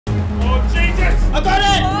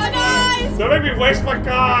Don't make me waste my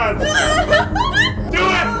cards! Do it!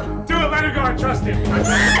 Do it, let him go, I trust him.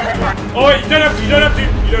 Oh, you don't have to, you don't have to,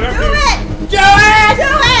 you don't have to. Do it! Do it! Do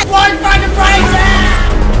it! One fucking prize!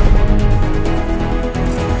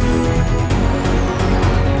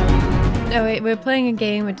 No, we're playing a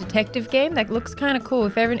game, a detective game that looks kind of cool.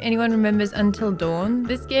 If anyone remembers Until Dawn,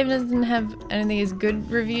 this game doesn't have, I don't think, as good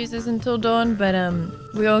reviews as Until Dawn, but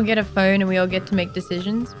we all get a phone and we all get to make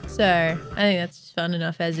decisions. So I think that's just fun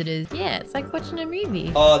enough as it is. Yeah, it's like watching a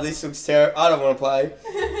movie. Oh, this looks terrible. I don't want to play.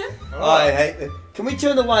 I hate it. Can we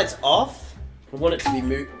turn the lights off? I want it to be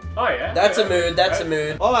mood. Oh yeah. That's a mood, that's a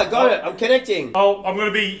mood. Oh, I got it. I'm connecting. Oh, I'm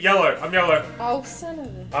gonna be yellow. I'm yellow. Oh, son of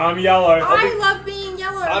a... I'm yellow. I love being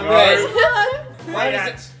yellow. I'm red. Why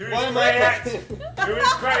is it? Why am I? Who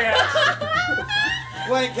is Cray?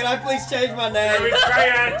 Wait, can I please change my name? Who is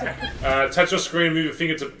Cray? Touch your screen, move your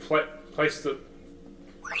finger to place the...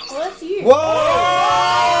 Well, that's you. Whoa!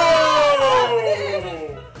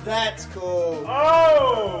 Oh! That's cool.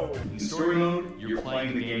 Oh! In story mode, you're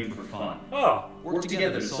playing the game for fun. Oh. Work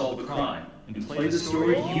together to solve the crime and play the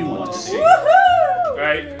story you want to see.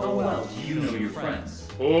 Right. How well do you know your friends?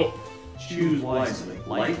 Oh. Choose wisely.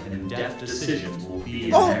 Life and death decisions will be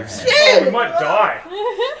in Oh, their hands. Oh, we might die.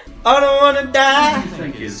 I don't want to Who die. do you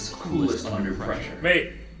think is coolest under pressure?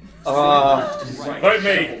 Me. Left and right. Vote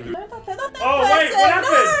me. Oh, wait, what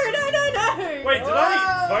happened? No. Wait, did I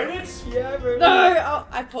vote it? Yeah, I voted. No, oh,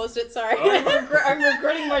 I paused it, sorry. I'm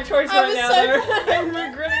regretting my choice I right was now, so though. I'm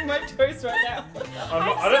regretting my choice right now.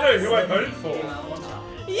 I don't know who I voted for.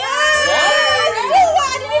 Yeah!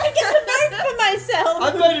 I didn't even get to vote for myself! I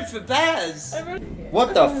voted for Bazz. What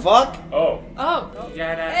the fuck? Oh. Oh.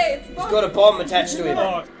 Yeah, no. Hey, it's He's Bob. got a bomb attached to him.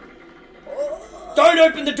 Oh. Don't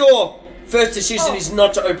open the door. First decision is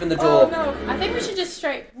not to open the door. Oh no. I think we should just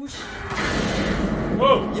straight whoosh.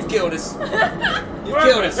 Whoa. You've killed us. You've Well,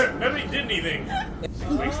 killed us. nobody did anything.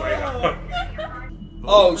 Weeks later.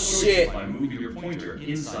 Oh shit. By moving your pointer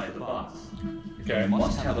inside the box. Okay. You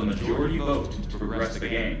must have a majority vote to progress the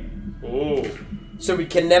game. Oh. So we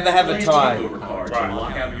can never have a Play tie. takeover card Right. to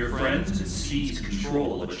lock out your friends and seize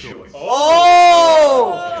control of a choice.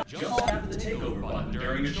 Oh! Just tap the takeover button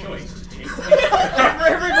during a choice to take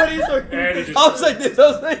Everybody's looking. And it just... I was like this. I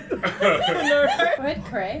was like. Go ahead,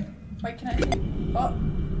 Cray. Wait, can I... Oh.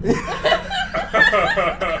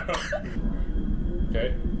 Okay.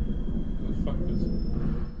 What the fuck is...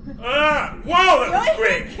 Ah! Whoa, that was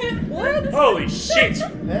quick! What? Holy shit! I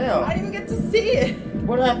How? didn't even get to see it.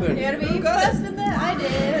 What happened? You gotta be first in there. I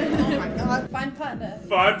did. Oh my god. Find partner.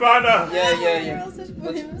 Fine, partner! Yeah.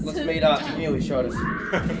 Let's meet up. You nearly shot us.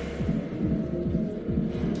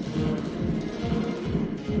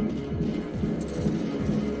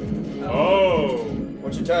 Oh!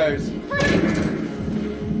 Watch your toes.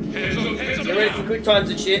 Get ready for quick times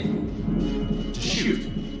and shit. To shoot,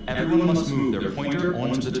 everyone must move their pointer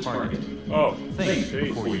onto the target. Oh, Think jeez.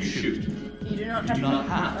 before you shoot. You do not You have do not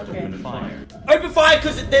have to Okay. open fire. Open fire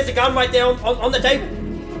because there's a gun right there on the table.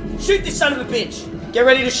 Shoot this son of a bitch. Get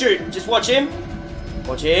ready to shoot. Just watch him.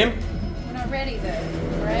 Watch him. We're not ready though,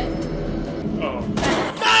 right? Oh.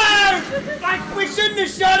 No! We shouldn't have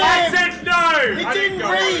shot I him! said no! He I didn't go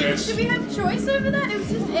for reach. this. Did we have choice over that? It was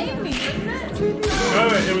just Amy, wasn't it? No,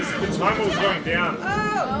 it was the timer was going down.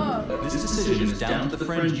 Oh. This decision is down to the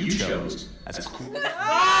friend you chose. As cool. Oh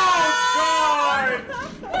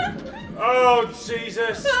God! Oh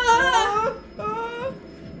Jesus!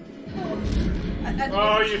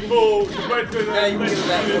 Oh, you fool! You both do Yeah, you can do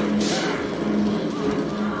that one.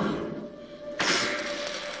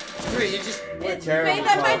 You just we're terrible. Made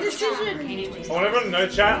that my decision. I want everyone to know,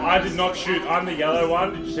 chat, I did not shoot. I'm the yellow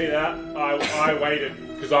one. Did you see that? I waited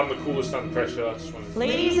because I'm the coolest under pressure. I just wanted...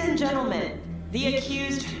 Ladies and gentlemen, the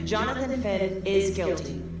accused, Jonathan Finn, is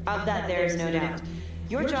guilty. Of that there is no doubt.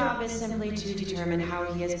 Your job is simply to determine how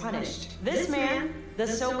he is punished. This man, the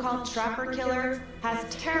so-called trapper killer, has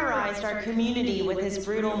terrorized our community with his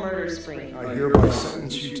brutal murder spree. I hereby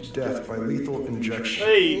sentence you to death by lethal injection.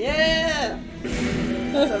 Hey! Yeah.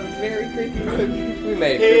 That's a very creepy movie. We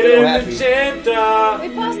made it. Hit We're all in the happy. center!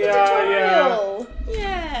 We passed the Yeah. tutorial.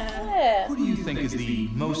 Yeah. Who do you think is the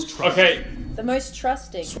most trusted? Okay, The most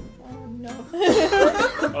trusting.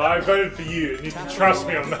 I voted for you, and you can trust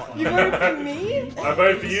me on that. You voted for me? I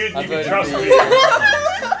voted for you, and I you can voted trust for me.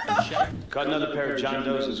 you. Got another pair of John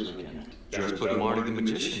Does this weekend. Just put Marty the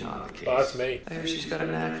Magician on the case. Oh, that's me. I hear she's got a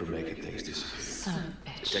knack for making things disappear. Son of a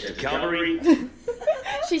bitch. Detective Calvary.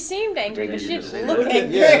 She seemed angry, but she didn't Say look that.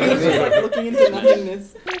 angry. Yeah. She's like looking into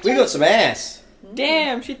nothingness. We got some ass.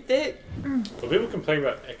 Damn, she thick. Well, people complain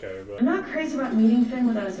about Echo, but... I'm not crazy about meeting Finn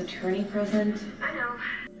without his attorney present. I know.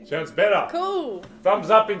 Sounds better. Cool. Thumbs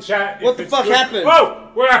up in chat. What the fuck happened? Whoa!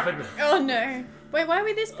 What happened? Oh no. Wait, why are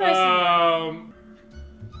we this person?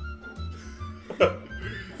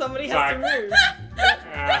 Somebody has to move.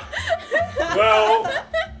 Well.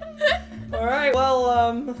 Alright,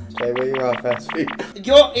 well, Stay where you are, Fasffy.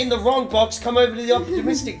 You're in the wrong box. Come over to the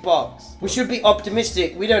optimistic box. We should be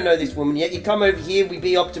optimistic. We don't know this woman yet. You come over here, we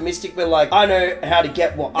be optimistic. We're like, I know how to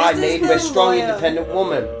get what I need. We're a strong, independent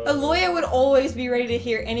woman. a lawyer would always be ready to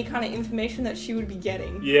hear any kind of information that she would be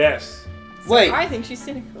getting. Yes. So Wait. I think she's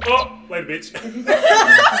cynical. Oh, wait a bitch.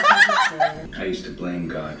 I used to blame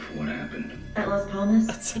God for what happened. At Las Palmas?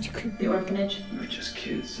 That's such a creepy. The orphanage? We were just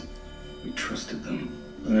kids. We trusted them.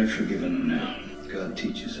 But I've forgiven them now. God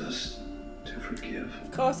teaches us to forgive.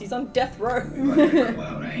 Of course, he's on death row. If I go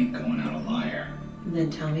out, I ain't going out a liar.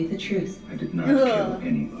 Then tell me the truth. I did not kill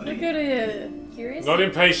anybody. Look at her. Curious? Not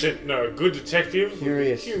impatient, no. Good detective.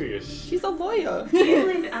 Curious. Curious. She's a lawyer. Do you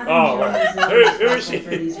believe Adam Oh, Jones right. is Who is she? responsible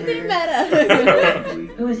for these It didn't murders?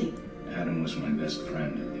 matter. Who is he? Adam was my best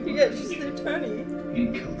friend. Yeah, she's the attorney. He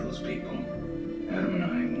killed those people. Adam and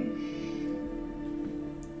I,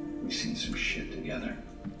 we've seen some shit together.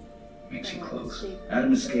 Makes you close.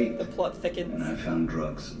 Adam escaped. The plot thickens. And I found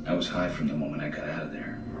drugs. I was high from the moment I got out of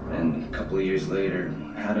there. Then a couple of years later,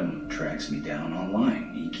 Adam tracks me down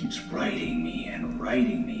online. He keeps writing me and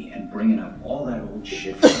bringing up all that old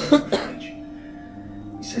shit from the orphanage.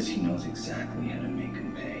 He says he knows exactly how to make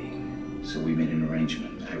him pay. So we made an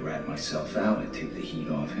arrangement. I rat myself out, I take the heat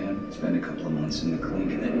off him, spend a couple of months in the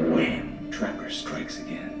clink, and then wham! Trapper strikes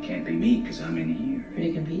again. Can't be me, because I'm in here.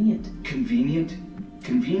 Pretty convenient. Convenient?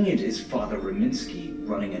 Convenient is Father Raminsky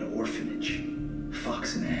running an orphanage.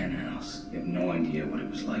 Fox in a hen house. You have no idea what it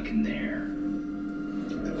was like in there.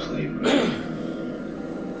 The playroom.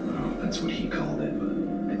 Well, that's what he called it,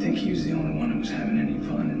 but I think he was the only one who was having any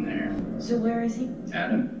fun in there. So where is he?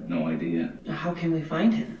 Adam? No idea. Now, how can we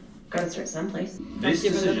find him? Gotta start someplace. This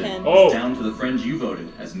Give him the decision pen. is down to the friends you voted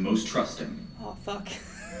as most trusting. Oh, fuck.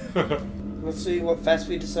 Let's see what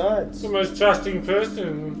Fasffy decides. The most trusting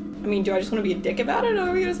person. I mean, do I just want to be a dick about it, or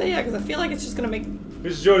are we gonna say yeah? Because I feel like it's just gonna make...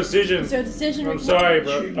 This is your decision. It's your decision. I'm sorry,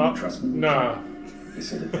 Sure but you don't trust me? nah.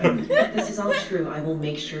 It's a dependent. If this is all true, I will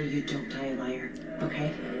make sure you don't die a liar,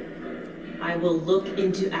 okay? I will look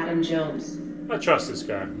into Adam Jones. I trust this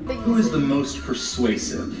guy. Who is the most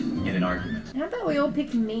persuasive in an argument? How about we all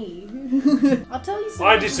pick me? I'll tell you something.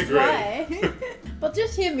 I disagree. Why. But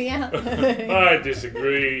just hear me out. I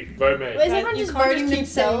disagree. Vote me. Is everyone You just can't voting just keep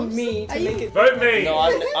themselves? saying me to Are you- make it... Vote me. No,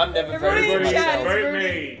 I'm never voting for Everybody myself. vote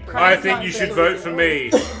me. Cray I think you should vote for me.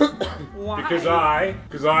 Why? Because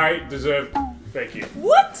I deserve... Thank you.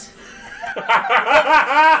 What?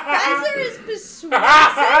 Bowser is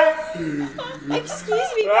persuasive.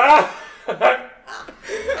 Excuse me.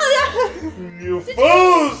 You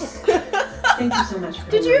fools! Thank you so much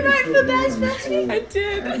for Did you vote for Bazz Fasffy? I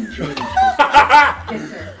did. Yes,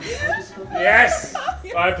 sir. I just hope Yes!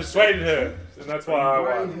 I persuaded her, and that's why I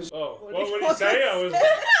won. Oh, what did he say? I was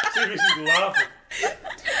seriously laughing.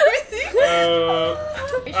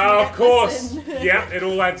 Of course. Yeah, it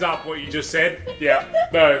all adds up, what you just said. Yeah.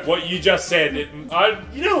 No, what you just said. You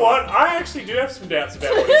know what? I actually do have some doubts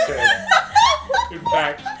about what he said. In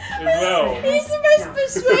fact, as well. He's the most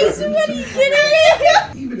persuasive. What are you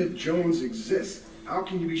kidding me? Even if Jones exists, how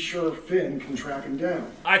can you be sure Finn can track him down?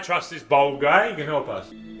 I trust this bold guy. He can help us.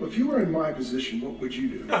 Well, if you were in my position, what would you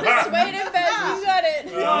do? Persuade him, Baz. You got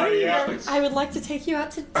it. Yeah. I would like to take you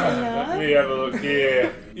out to Let dinner. me have a look.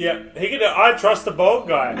 Yeah. Yeah. I trust the bold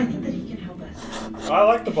I guy. think that he can help us. I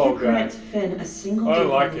like the If bold you guy. grant Finn a single I day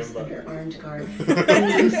like bonus him, but- under armed guard,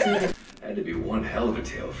 then you say that Had to be one hell of a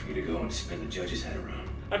tale for you to go and spin the judge's head around.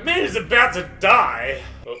 A man is about to die.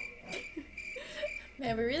 Oh.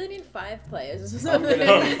 Man, we really need 5 players or I'm something.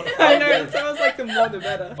 gonna- I know, it sounds like the more the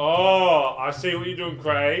better. Oh, I see what you're doing,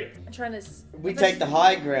 Cray. I'm trying to... We take the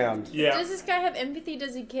high ground. Yeah. Does this guy have empathy?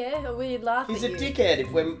 Does he care? Or will he laugh He's at a you?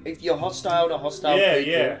 dickhead if you're hostile to hostile Yeah,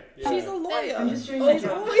 people. yeah. She's a lawyer. I'm just doing Oh, my he's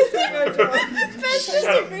job. always doing my job. Baz just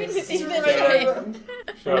agreed with you. Another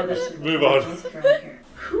Sure. super Move on. let's throw it here.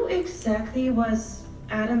 Who exactly was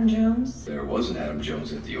Adam Jones? There was an Adam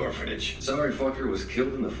Jones at the orphanage. Sorry fucker was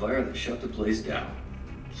killed in the fire that shut the place down.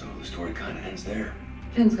 So the story kind of ends there.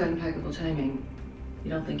 Finn's got impeccable timing.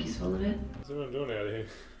 You don't think he's full of it? What's everyone doing out of here?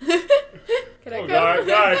 Can I Oh, go?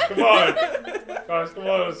 guys, come on. Guys, come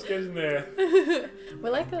on, let's get in there.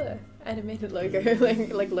 We're like a animated logo,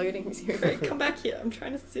 like loading series. Cray, come back here. I'm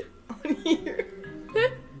trying to sit on here.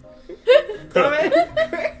 Come in.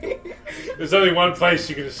 There's only one place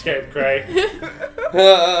you can escape, Cray.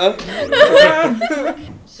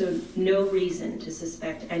 So no reason to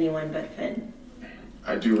suspect anyone but Finn.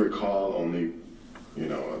 I do recall only,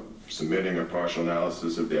 submitting a partial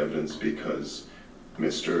analysis of the evidence because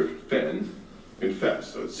Mr. Finn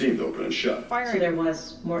confessed, so it seemed open and shut. So there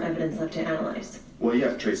was more evidence left to analyze. Well,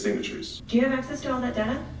 yeah, trace signatures. Do you have access to all that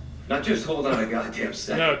data? Now just hold on a goddamn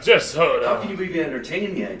second. No, just hold How on. can you even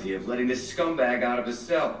entertain the idea of letting this scumbag out of his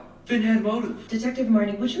cell? Finn had motive. Detective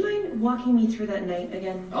Marnie, would you mind walking me through that night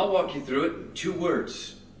again? I'll walk you through it in 2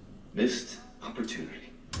 words. Missed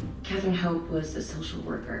opportunity. Catherine Hope was a social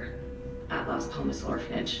worker at Las Palmas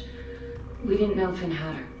Orphanage. We didn't know Finn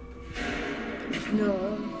had her.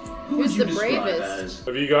 No. Who's the bravest?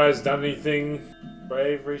 Have you guys done anything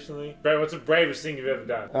brave recently? Brave, what's the bravest thing you've ever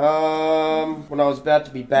done? When I was about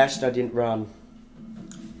to be bashed, I didn't run.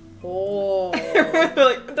 Oh.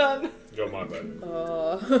 Like, done. Got my vote.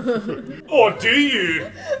 Oh. Or do you?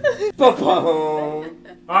 Ba-boom.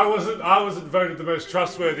 I wasn't voted the most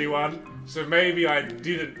trustworthy one, so maybe I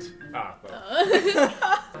didn't. Ah, well.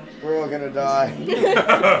 We're all gonna die.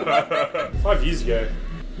 5 years ago.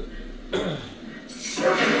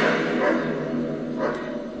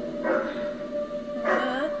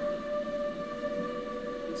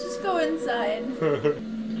 Let's just go inside.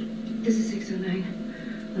 This is 609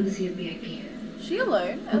 on the CFBIP. She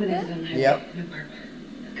alone? Out there? Yep. No perp.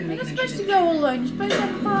 You're not supposed to go alone. You're supposed to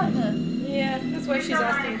have a partner. Yeah, that's why she's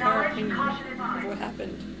asking her opinion of what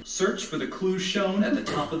happened. Search for the clues shown at the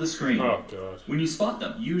top of the screen. Oh, God. When you spot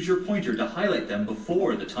them, use your pointer to highlight them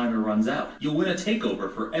before the timer runs out. You'll win a takeover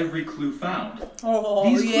for every clue found. Oh,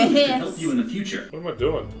 These clues yes. can help you in the future. What am I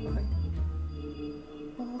doing?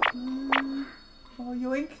 Oh,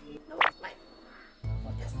 yoink. No, it's mine.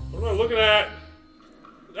 What am I looking at?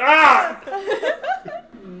 Ah!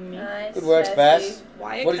 Nice. Good work, Bazz.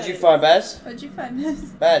 What did you find, Bazz? What did you find,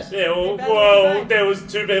 Bazz? Bazz. Yeah, well, there was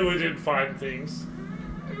 2 people who didn't find things.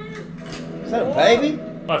 Is that a baby?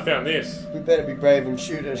 I found this. We better be brave and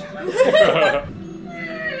shoot it.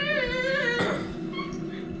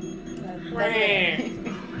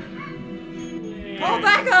 Oh,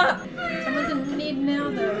 back up! Someone's in need now,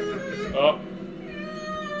 though. Oh.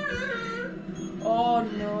 Oh,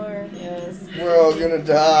 no. Yes. We're all gonna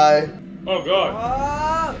die. Oh, God.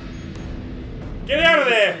 Oh! Get out of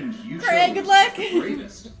there! Cray, good luck! You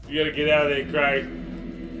gotta get out of there, Cray.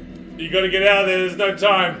 You gotta get out of there, there's no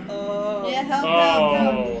time. Oh. Yeah, help, Oh.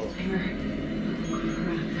 help, help.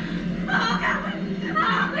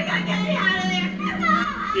 Oh, we gotta get me out of there!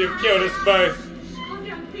 You've killed us both.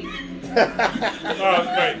 Oh,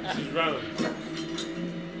 great, she's running.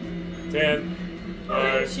 10,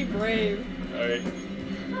 9, She brave. 8,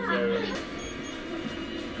 7.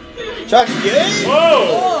 Chuck again!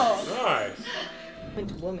 Whoa! Nice.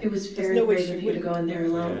 It was very no way brave she of you to go in there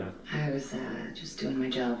alone. Yeah. I was just doing my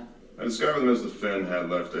job. I discovered that Mr. Finn had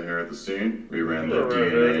left a hair at the scene. We ran their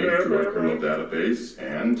DNA through our criminal database,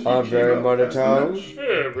 and he I'm very came up as the monotone. match.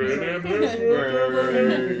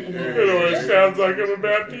 It always sounds like I'm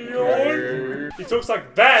about to yawn. He talks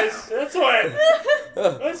like Bazz. That's why.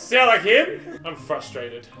 That sound like him. I'm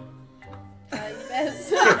frustrated. Yes.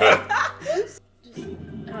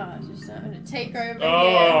 Just I'm gonna take over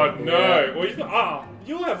Oh here. no! Well,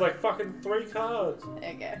 you'll have like fucking 3 cards.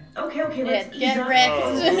 Okay. Okay, let's Get ease wrecked.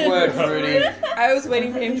 up. Good word, Fruity. I was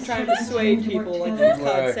waiting for him to try and persuade people like the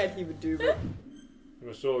card said he would do. But... We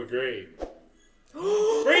must all agree.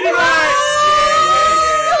 Freedom night!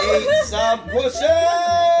 Eat some pussy!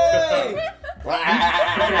 I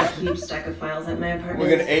got a huge stack of files at my apartment.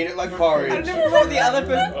 We're gonna eat it like porridge. I don't know what the other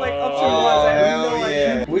person, like, option was. I have hell no yeah.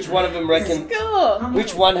 idea. Which one of them reckon?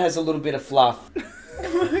 Which one has a little bit of fluff?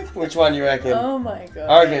 Which one you reckon? Oh my god.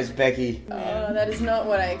 I reckon it's Becky. Oh, that is not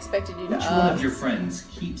what I expected you to Which one of ask. your friends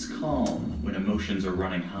keeps calm when emotions are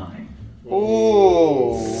running high?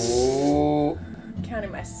 Ooh.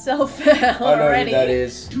 Counting myself out I know already. who that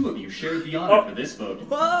is. 2 of you shared the honor for this vote.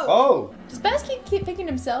 Whoa. Oh. Does Bazz keep picking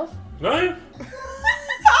himself? No?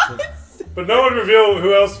 But no one revealed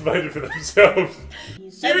who else voted for themselves.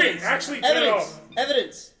 Siri, actually turn it off.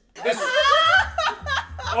 Evidence.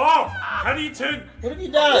 Off! How do you turn... What have you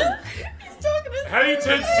done? He's talking to How do you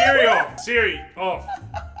turn Siri off? Siri, off.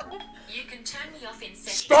 You can turn me off in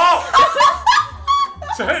seconds. Stop!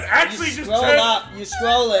 Actually You just scroll turn... up. You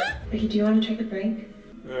scroll it. Ricky, do you want to take a break?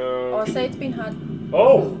 Oh, say it's been hard.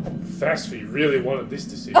 Oh, Fasffy really wanted this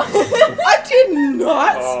decision. I did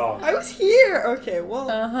not. Oh. I was here. Okay, well.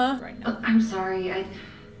 Right Oh, I'm sorry.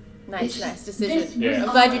 Nice this decision. Yeah.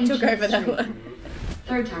 I'm glad you took over that one.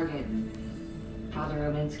 Third target. Father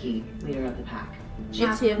Rominsky, leader of the pack.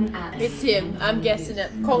 It's him. It's him. I'm guessing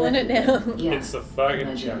it. Calling it now. Yeah. It's the fucking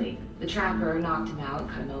Allegedly. The trapper knocked him out,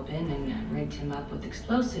 cut him open, and rigged him up with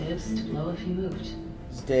explosives to blow if he moved.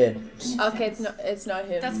 He's dead. Okay, it's not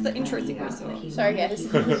him. That's the interesting person. Sorry, guys.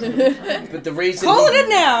 But the reason Calling it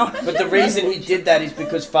now. But the reason he did that is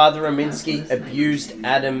because Father Aminsky abused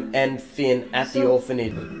Adam and Finn at the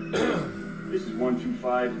orphanage. This is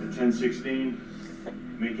 125 to the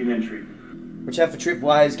 1016. Make an entry. Watch out for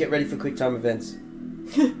tripwires. Get ready for quick time events.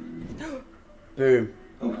 Boom.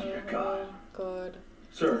 Oh dear God. God.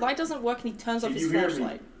 Sir. The light doesn't work and he turns off Can his you hear me?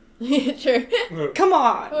 flashlight. Yeah, true. Come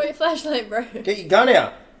on. Oh, your flashlight, bro. Get your gun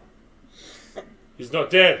out. He's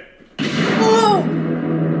not dead. Oh!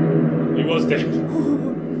 He was dead.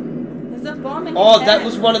 There's a bomb in Oh, his that head.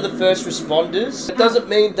 was one of the first responders. It doesn't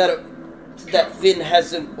mean that that Finn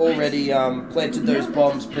hasn't already planted those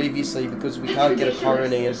bombs previously, because we can't get a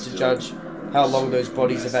coroner in to judge how long those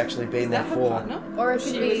bodies have actually been there for. Or it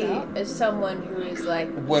could be as someone who is like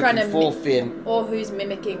Working trying to for Finn. or who's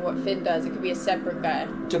mimicking what Finn does. It could be a separate guy.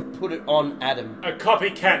 To put it on Adam. A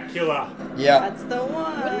copycat killer. Yeah. That's the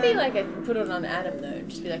one. Wouldn't be like a put it on Adam though. It'd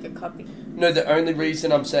just be like a copy. No, the only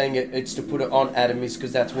reason I'm saying it's to put it on Adam is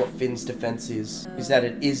because that's what Finn's defense is. Is that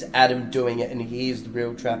it is Adam doing it and he is the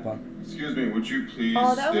real trapper. Excuse me, would you please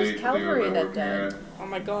Oh, that was stay Calvary clear that over died. here? Oh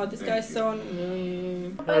my god, this guy's so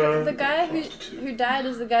annoying. But the guy who died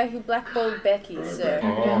is the guy who blackballed Becky,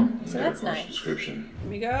 so so that's nice. Description. Here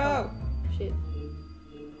we go. Shit.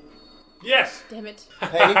 Yes. Damn it.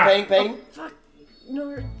 Painting. Oh, fuck.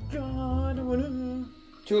 No, God. I wanna...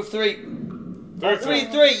 2 of 3. 3 of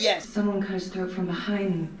 3, yes. Someone cut his throat from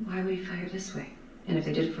behind. Why would he fire this way? And if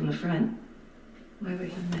they did it from the front, why would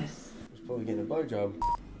he miss? He's probably getting a blowjob.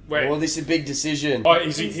 Wait. Oh, this is a big decision. Oh,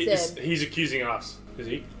 he's accusing us, is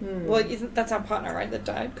he? Well, isn't that's our partner, right? That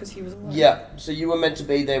died because he was alive. Yeah, so you were meant to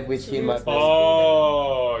be there with him.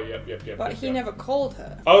 Oh, yep. But he never called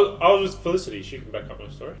her. I was with Felicity. She can back up my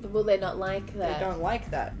story. Will they not like that? They don't like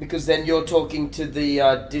that. Because then you're talking to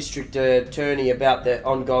the district attorney about the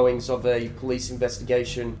ongoings of a police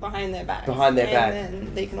investigation. Behind their back. Behind their back. And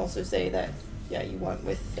then they can also say that, yeah, you weren't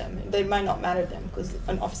with them. They might not matter to them because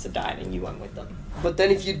an officer died and you weren't with them. But then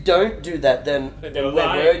if you don't do that, then they're where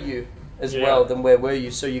lying. were you as well? Then where were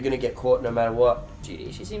you? So you're going to get caught no matter what.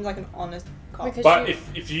 Judy, she seems like an honest cop. But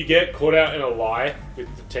if you get caught out in a lie with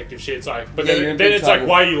detective shit, it's like, but Yeah, you're in then big it's like,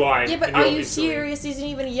 trouble. why are you lying? Yeah, but And are you're you obviously- serious? Isn't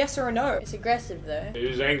even a yes or a no. It's aggressive though. He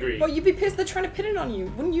was angry. Well, you'd be pissed they're trying to pin it on you.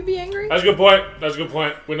 Wouldn't you be angry? That's a good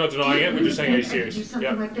point. We're not denying it. We're just saying, are you Do serious? something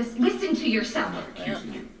Yeah. like this. Listen to yourself.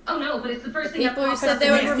 Oh no, but it's the first thing People who that said they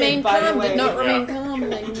would remain by the calm way. did not Yeah. remain calm.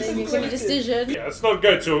 They made a decision. Yeah, let's not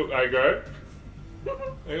go too aggro.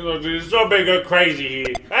 Let's not go crazy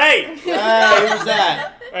here. Hey! Hey, who's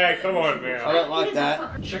that? Hey, come on, I man. don't like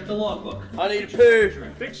that. Check the logbook. I need a poo.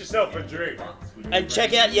 Fix yourself a drink. And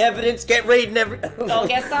check out your evidence. Get reading every... Go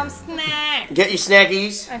get some snack. Get your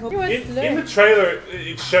snackies. I hope In the trailer,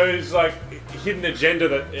 it shows like hidden agenda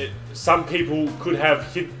that some people could have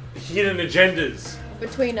hidden agendas.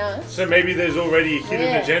 Between us. So maybe there's already a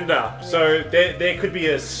hidden agenda. So there could be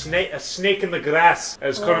a snake in the grass,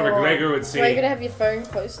 as Conor McGregor would So you're say. gonna have your phone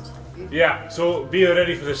close. Yeah, so be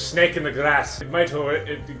ready for the snake in the grass. It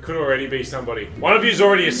could already be somebody. One of you's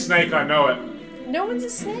already a snake, I know it. No one's a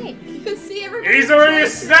snake. You can see everybody. He's already a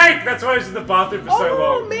snake! That's why he's in the bathroom for so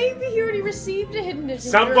long. Maybe he already received a hidden agenda.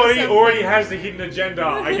 Somebody or already has the hidden agenda.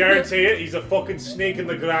 I guarantee it. He's a fucking snake in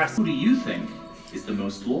the grass. Who do you think is the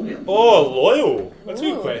most loyal? Oh, loyal. That's a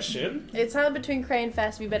good Ooh. question. It's hard between Cray and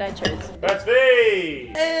Fasffy, but I chose.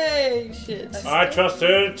 Fasffy! Hey, shit. I trust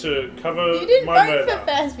her to cover You didn't my vote murder.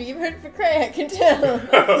 for Fasffy, you voted for Cray, I can tell.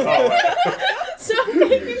 Oh, So I'm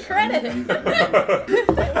giving you credit.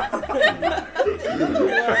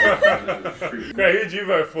 Cray, who'd you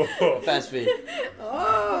vote for? Fasffy.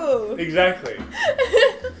 Oh. Exactly.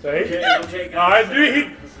 See? Okay, I knew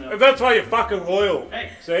he... That's why you're fucking loyal.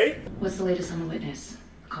 Hey. See? What's the latest on the witness?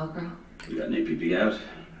 Call girl? We got an APB out,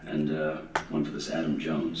 and one for this Adam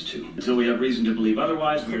Jones, too. Until we have reason to believe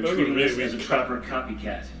otherwise, we are Those are treating this really as a weird. trapper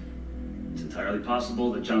copycat. It's entirely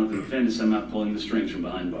possible that Jonathan Finn is somehow pulling the strings from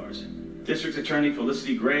behind bars. District Attorney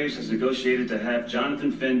Felicity Graves has negotiated to have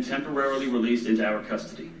Jonathan Finn temporarily released into our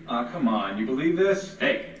custody. Come on, you believe this?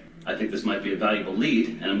 Hey, I think this might be a valuable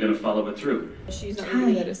lead, and I'm going to follow it through. She's not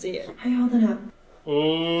really there to see it. How you holding up?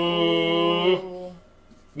 Ooh.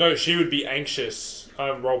 No, she would be anxious.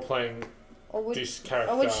 I'm role-playing Or would, this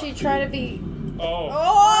character. or would she try to be... Oh.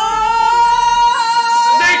 Oh!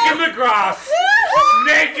 Snake in the grass!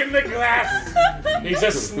 Snake in the grass! He's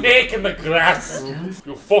a snake in the grass!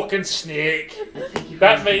 You fucking snake!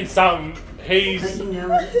 That means something.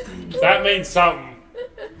 That means something.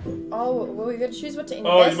 Oh, well, we gotta choose what to investigate.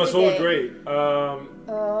 Oh, you must all agree.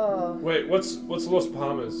 Oh. Wait, what's Los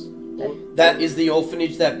Palmas? That is the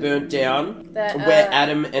orphanage that burnt down, That, where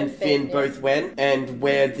Adam and Finn, Finn both went, and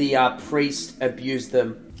where the priest abused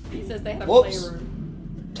them. He says they had a Whoops. playroom.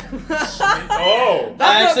 Oh!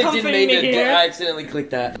 I actually didn't mean to. I accidentally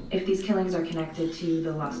clicked that. If these killings are connected to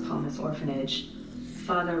the Las Palmas orphanage,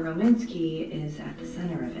 Father Rominsky is at the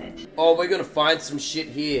center of it. Oh, we're gonna find some shit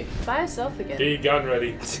here. By herself again. Get your gun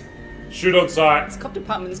ready. Shoot on sight. This cop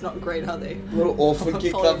department's not great, are they? Little orphan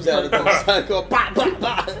kid comes out of the circle. Bah, bah,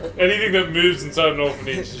 bah. Anything that moves inside an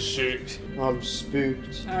orphanage, just shoot. I'm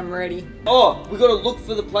spooked. I'm ready. Oh, we gotta look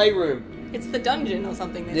for the playroom. It's the dungeon or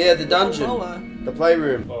something. Yeah, the dungeon. The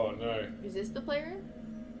playroom. Oh no. Is this the playroom?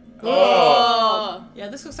 Oh! Yeah,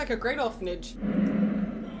 this looks like a great orphanage.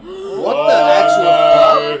 What the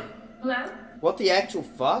actual fuck? Hello? What the actual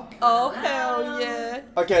fuck? Oh, hell yeah.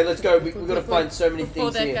 Okay, let's go. We gotta find so many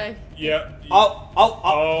Before things that here. guy. Yeah.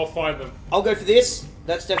 I'll find them. I'll go for this.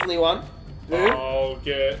 That's definitely one. Boom. I'll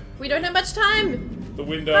get We don't have much time. the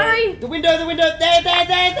window. Hurry! The window, the window.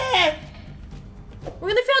 There.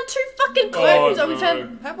 We only found 2 fucking clues. Oh, We no.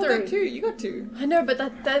 found Hampus 3. got 2. You got 2. I know, but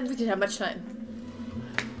that we didn't have much time.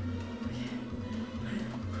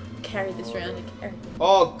 Carry this round. Carry.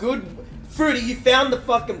 Oh, good. Fruity, you found the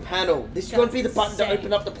fucking panel. This is going to be the button to insane.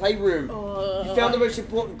 open up the playroom. Oh. You found the most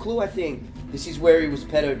important clue, I think. This is where he was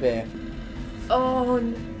pedo bear. Oh.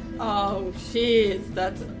 Oh, shit.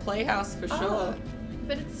 That's a playhouse for sure.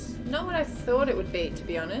 But it's not what I thought it would be, to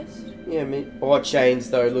be honest. Yeah, me. Oh, chains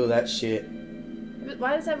though. Look at that shit. But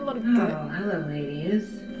why does it have a lot of Oh, good? hello, ladies.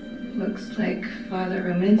 Looks like Father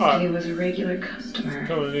Rominsky was a regular customer.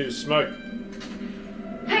 Come on, I need to smoke.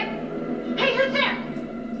 Hey, who's there?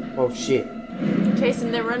 Oh shit.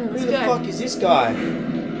 Chasing their run. Let's Who the go. fuck is this guy?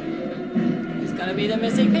 He's gonna be the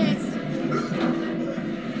missing piece.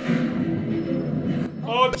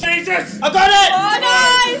 Oh Jesus! I got it! Oh,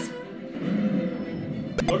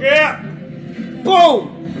 nice! Look out!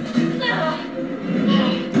 Boom!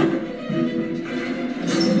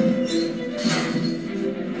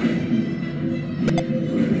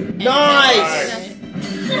 Nice!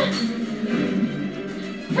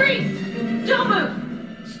 Freeze! Don't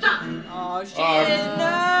move! Stop! Oh, shit.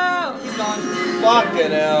 No! He's gone.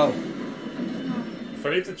 Fucking hell.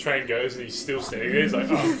 Funny if the train goes and he's still standing there, he's like,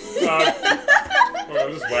 oh, well,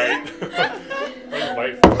 I'll just wait. I'll just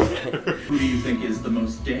wait for it. Who do you think is the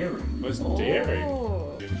most daring? Most daring?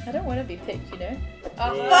 I don't want to be picked, you know.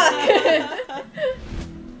 Oh, Oh. fuck!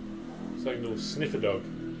 It's like a little sniffer dog.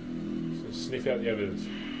 So sniff out the evidence.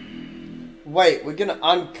 Wait, we're gonna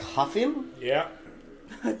uncuff him? Yeah.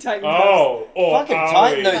 Tighten Oh, or Fucking are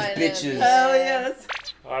tighten we? those Tighten him. bitches. Hell yes.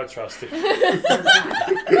 I trust him.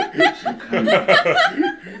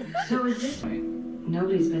 So is this...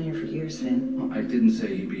 Nobody's been here for years, Finn. Well, I didn't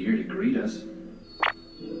say you'd be here to greet us.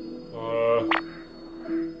 Over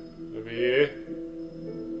here.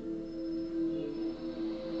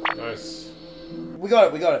 Nice. We got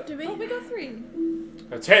it, we got it. Do we? Oh, we got 3.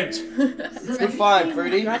 A tent. Good find,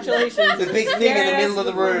 Fruity. Congratulations. The big thing in the middle of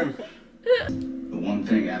the room. The one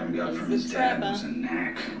thing Adam got from his dad Trevor. was a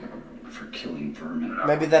knack for killing vermin.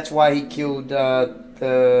 Maybe that's why he killed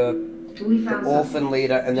the We found orphan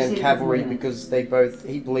leader and then Just say cavalry, the word. because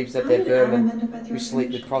he believes that they're vermin who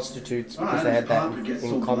sleep with prostitutes because they had that Papa gets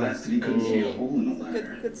so in common. blasted he couldn't see a hole in the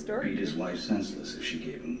ladder. Good story. Beat his wife senseless if she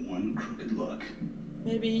gave him one crooked look.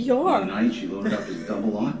 Maybe One you're. night she loaded up his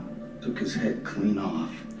double-lock, took his head clean off,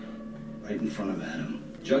 right in front of Adam.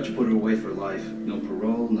 Judge put her away for life. No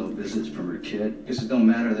parole, no visits from her kid. Guess it don't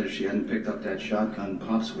matter that if she hadn't picked up that shotgun,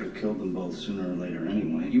 Pops would have killed them both sooner or later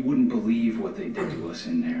anyway. You wouldn't believe what they did to us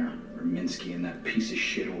in there. Rominsky and that piece of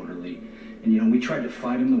shit orderly. And you know, we tried to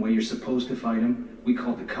fight him the way you're supposed to fight him. We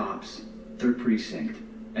called the cops. 3rd precinct.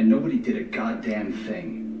 And nobody did a goddamn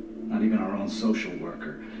thing. Not even our own social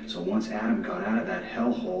worker. So once Adam got out of that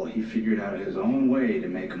hellhole, he figured out his own way to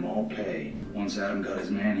make them all pay. Once Adam got his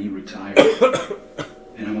man, he retired.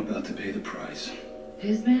 And I'm about to pay the price.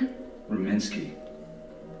 His man? Rominsky.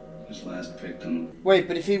 His last victim. Wait,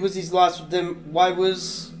 but if he was his last, then why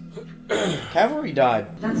was cavalry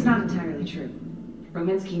died? That's not entirely true.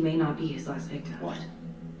 Rominsky may not be his last victim. What?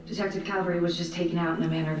 Detective Cavalry was just taken out in a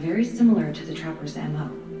manner very similar to the trapper's MO.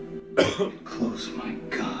 Close, my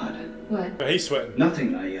God. What? He's sweating.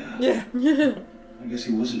 Nothing, I guess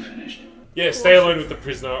he wasn't finished. Yeah, stay alone with the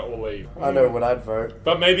prisoner or leave. I know what I'd vote.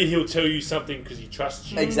 But maybe he'll tell you something because he trusts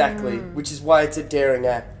you. Exactly, which is why it's a daring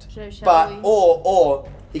act. So shall But we? or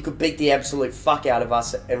he could beat the absolute fuck out of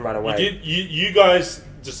us and run away. You guys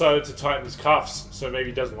decided to tighten his cuffs, so maybe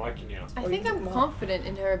he doesn't like you now. I think I'm confident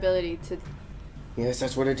in her ability to. Yes,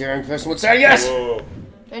 that's what a daring person would say. Yes. Whoa.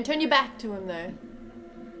 Don't turn your back to him though.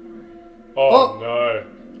 Oh, no.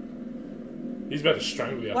 He's about to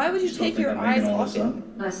strangle you. Why would you take your eyes off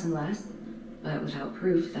him? Less and less. But without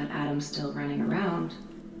proof that Adam's still running around.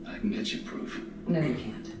 I can get you proof. No, you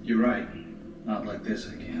can't. You're right. Not like this,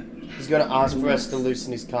 I can't. He's gonna ask for us to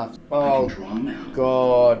loosen his cuffs. I Oh, can draw him out.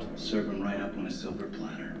 God. Serve him right up on a silver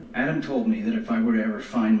platter. Adam told me that if I were to ever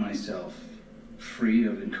find myself free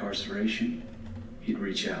of incarceration, he'd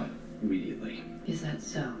reach out immediately. Is that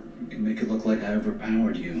so? You can make it look like I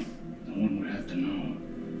overpowered you. No one would have to know.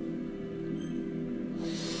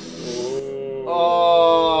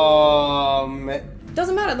 Oh, man.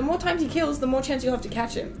 Doesn't matter. The more times he kills, the more chance you'll have to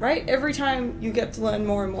catch him, right? Every time you get to learn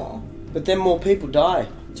more and more. But then more people die.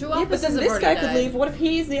 Yeah, but then this guy could leave. What if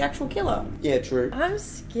he's the actual killer? Yeah, true. I'm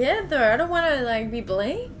scared though. I don't want to like be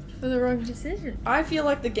blamed for the wrong decision. I feel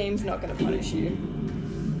like the game's not going to punish you.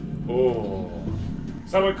 Oh.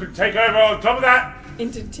 Someone could take over on top of that.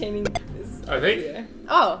 Entertaining this. I think. Yeah.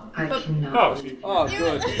 Oh. I cannot. Oh,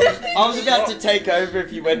 good. I was about to take over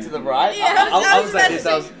if you went to the right. Yeah, I was like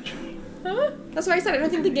this. Huh? That's why I said I don't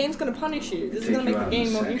think the game's going to punish you. This is going to make the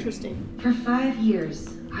game more interesting. For 5 years,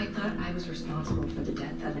 I thought I was responsible for the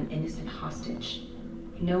death of an innocent hostage.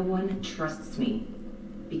 No one trusts me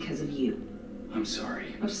because of you. I'm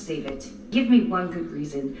sorry. Oh, save it. Give me one good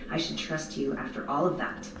reason I should trust you after all of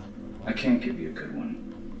that. I can't give you a good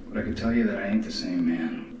one. But I can tell you that I ain't the same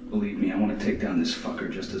man. Believe me, I want to take down this fucker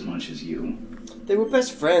just as much as you. They were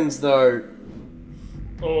best friends, though.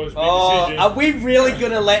 Oh, it's a big decision. Are we really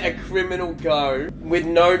gonna let a criminal go with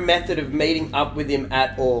no method of meeting up with him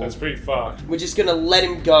at all? That's pretty fucked. We're just gonna let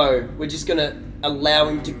him go. We're just gonna allow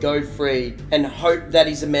him to go free and hope that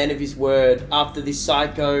he's a man of his word after this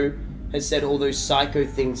psycho has said all those psycho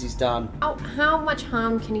things he's done. Oh, how much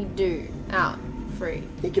harm can he do out free?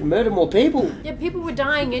 He could murder more people. Yeah, people were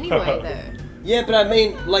dying anyway though. Yeah, but I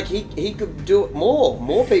mean, like, he could do it more.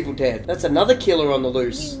 More people dead. That's another killer on the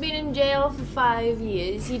loose. He's been in jail for 5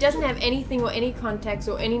 years. He doesn't have anything or any contacts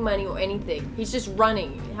or any money or anything. He's just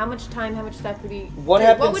running. How much time, how much stuff would he What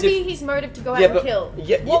happens What would be his motive to go out Yeah, and but- kill?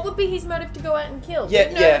 yeah, What would be his motive to go out and kill? Yeah,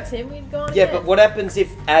 We'd know yeah. it's him. We'd gone Yeah, dead. but what happens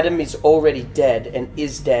if Adam is already dead and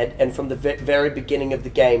is dead, and from the very beginning of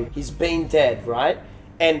the game, he's been dead, right?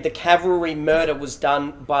 And the cavalry murder was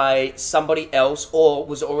done by somebody else or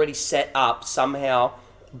was already set up somehow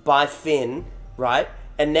by Finn, right?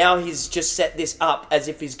 And now he's just set this up as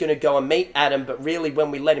if he's going to go and meet Adam, but really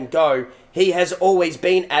when we let him go, he has always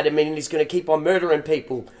been Adam and he's going to keep on murdering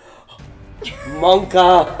people.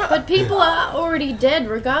 Monka! But people are already dead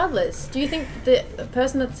regardless. Do you think the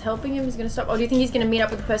person that's helping him is going to stop? Or do you think he's going to meet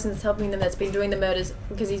up with the person that's helping them that's been doing the murders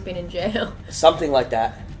because he's been in jail? Something like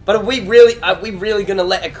that. But are we really going to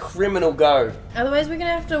let a criminal go? Otherwise we're going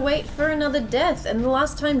to have to wait for another death. And the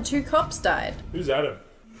last time 2 cops died. Who's Adam?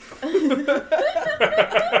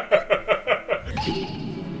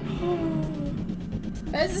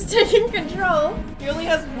 Bazz is taking control. He only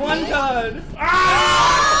has 1 card.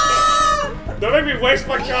 Don't make me waste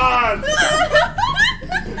my cards!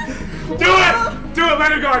 Do it! Do it,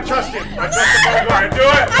 let him go, I trust him. I trust the little guy. Do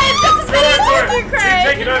it! Do it! Keep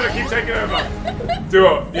taking over, keep taking over. Do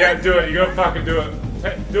it. Yeah, do it. You gotta fucking do it.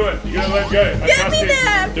 Do it. You gotta let him go. I trust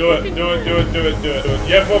him. Do it. Do it. Do it. Do it. Do it. Do it.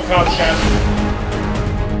 You have 4 cards, Cat.